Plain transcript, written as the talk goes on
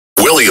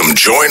from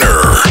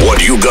Joyner.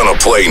 What you gonna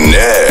play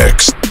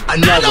next? I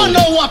don't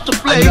know what to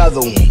play,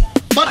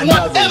 but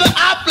whatever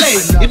I play,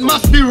 it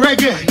must be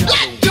reggae.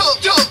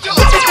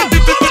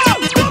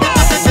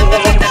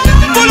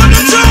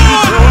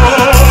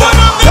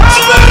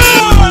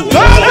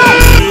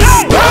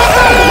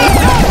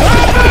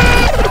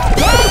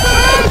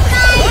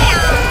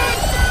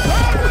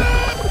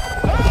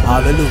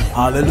 Hallelujah,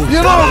 hallelujah. You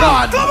know,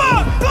 God.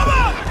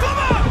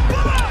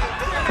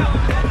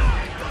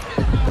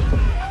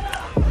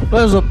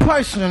 There's a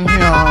person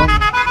here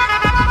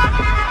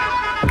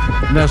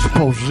that's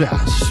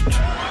possessed.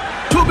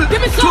 And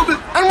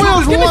we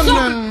was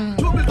wondering,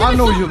 I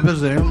know you're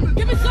busy.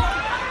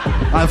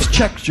 I've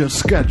checked your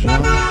schedule.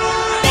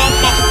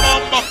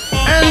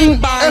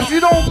 And if you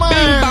don't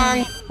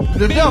mind,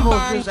 the devil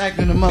is just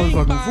acting a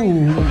motherfucking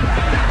fool.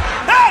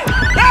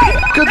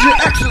 Could you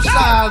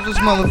exercise this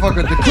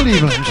motherfucker to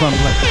Cleveland or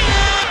something like that?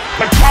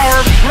 The power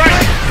of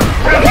Christ!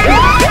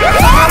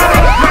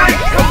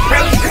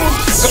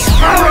 The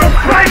power of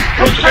Christ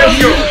compels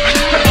you!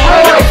 The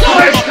power of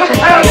Christ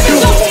compels you!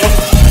 The power of Christ compels you!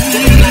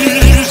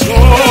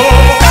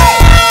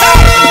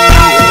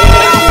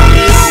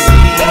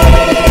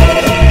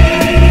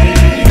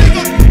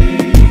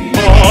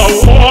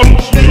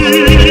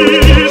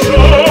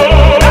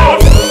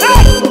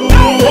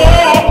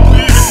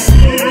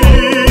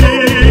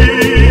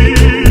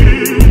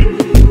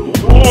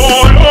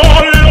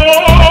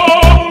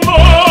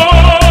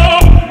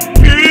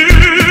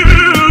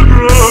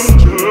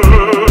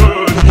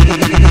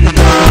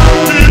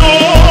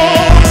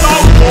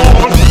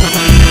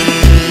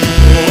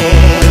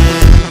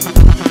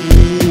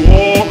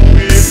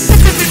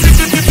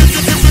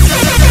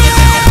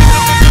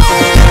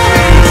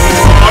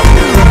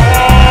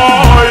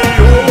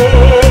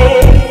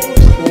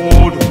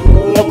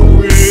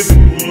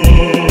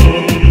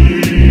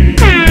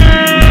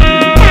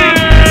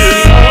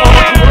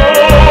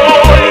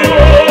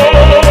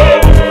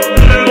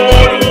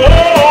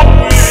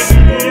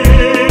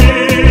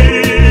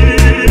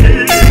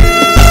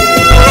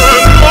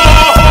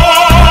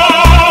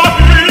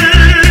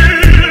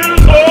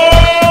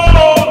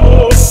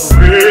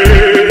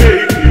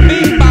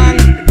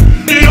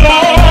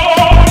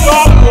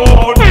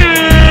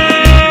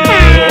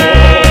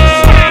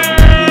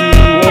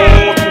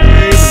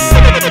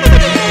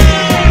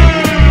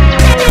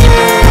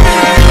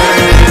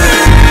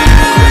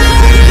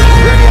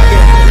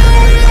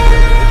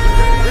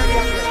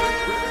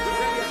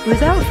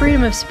 Without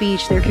freedom of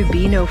speech, there could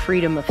be no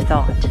freedom of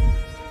thought.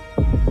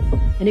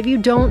 And if you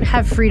don't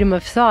have freedom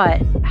of thought,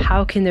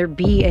 how can there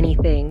be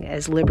anything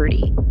as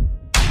liberty?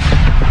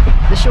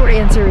 The short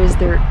answer is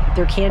there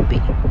can't be.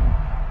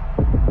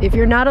 If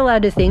you're not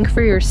allowed to think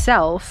for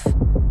yourself,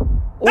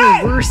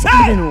 or worse,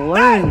 even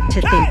learn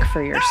to think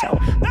for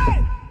yourself.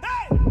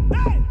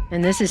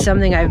 And this is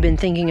something I've been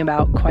thinking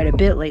about quite a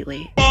bit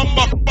lately.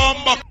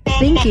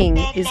 Thinking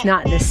is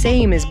not the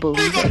same as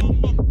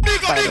believing,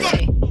 by the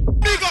way.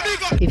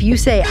 If you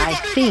say, I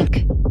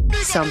think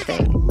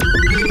something,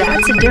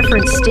 that's a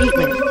different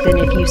statement than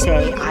if you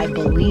say, I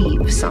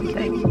believe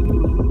something.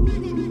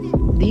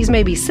 These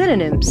may be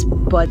synonyms,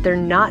 but they're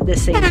not the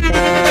same thing.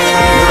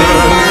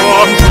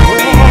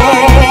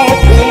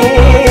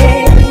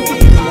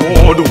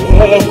 Lord,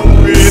 walk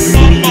with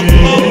me.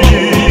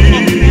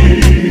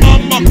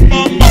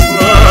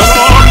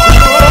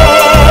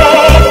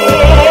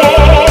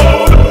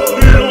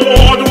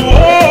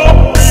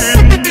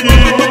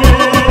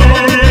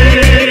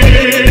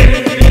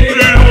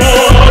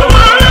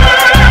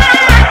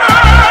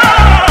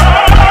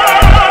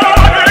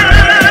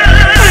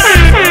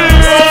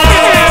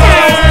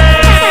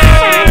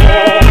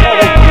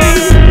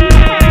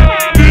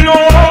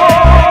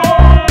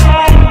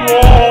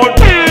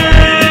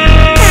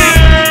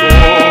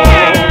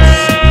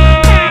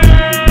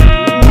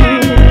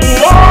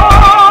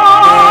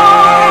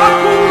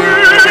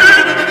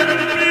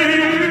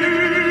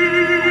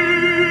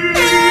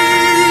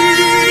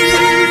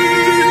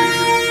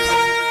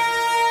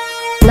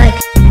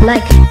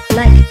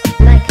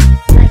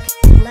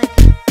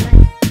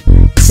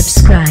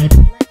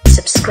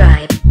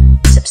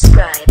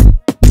 Subscribe.